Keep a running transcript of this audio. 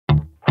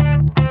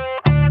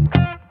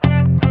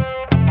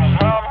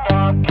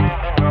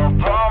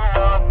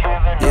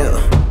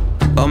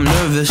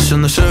nervous,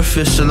 on the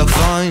surface I look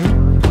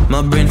fine.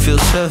 My brain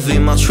feels heavy,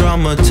 my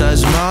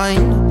traumatized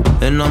mind.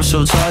 And I'm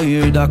so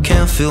tired, I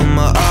can't feel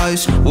my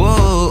eyes.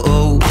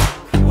 Whoa,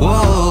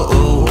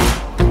 whoa.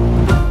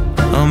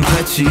 I'm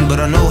petty, but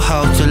I know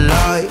how to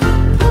lie.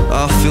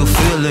 I feel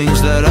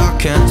feelings that I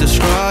can't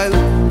describe.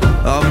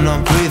 I'm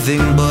not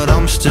breathing, but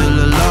I'm still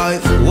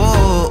alive.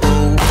 Whoa,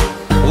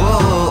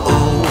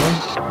 whoa.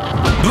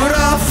 But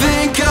I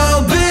think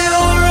I'll be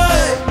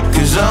alright,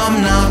 'cause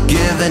I'm not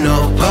giving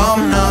up,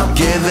 I'm not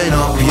giving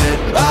up yet.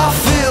 I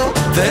feel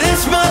that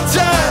it's my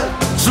time,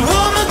 so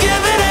I'ma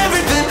give it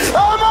everything.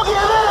 I'ma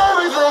give it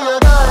everything I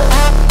got.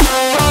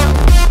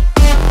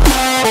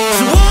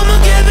 So I'ma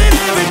give it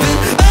everything.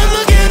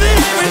 I'ma give it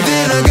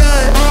everything I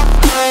got.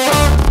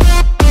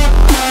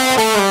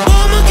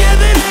 I'ma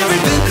give it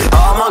everything.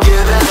 I'ma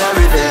give it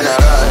everything I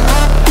got.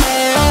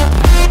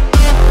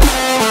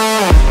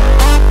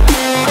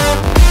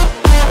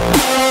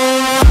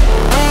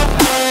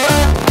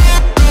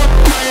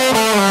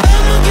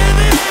 I'ma give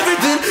it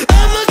everything.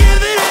 I'ma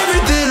give it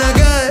everything I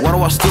got. Why do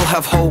I still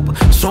have hope?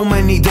 So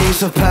many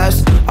days have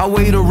passed. I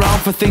wait around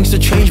for things to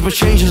change, but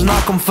change has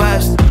not come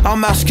fast.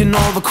 I'm asking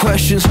all the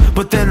questions,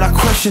 but then I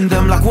question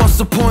them. Like, what's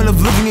the point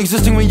of living,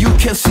 existing when you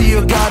can't see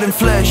a God in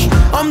flesh?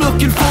 I'm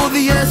looking for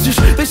the answers,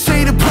 they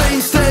say to pray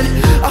instead.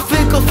 I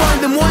think I'll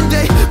find them one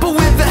day, but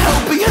with a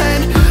helping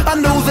hand. I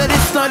know that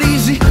it's not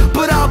easy,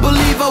 but I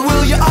believe I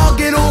will. Yeah, I'll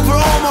get over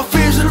all my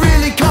fears and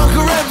really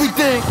conquer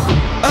everything.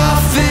 I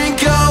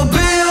think I'll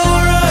be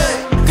alright,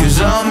 'cause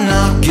I'm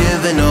not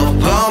giving up,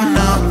 I'm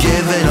not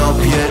giving up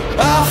yet.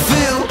 I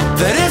feel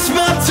that it's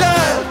my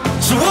time,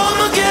 so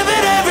I'ma give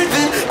it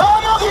everything.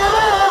 I'ma give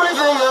it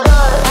everything I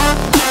got.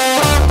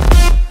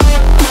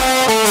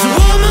 So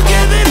I'ma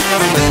give it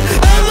everything.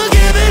 I'ma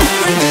give it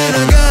everything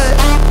I got.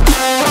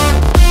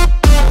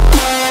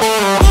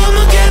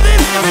 I'ma give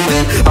it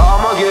everything.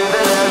 I'ma give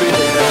it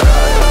everything I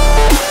got.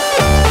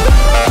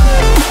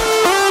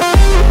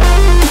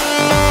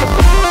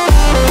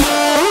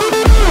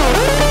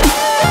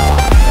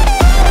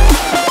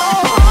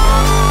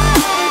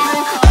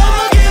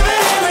 I'ma give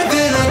it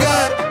everything I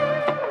got.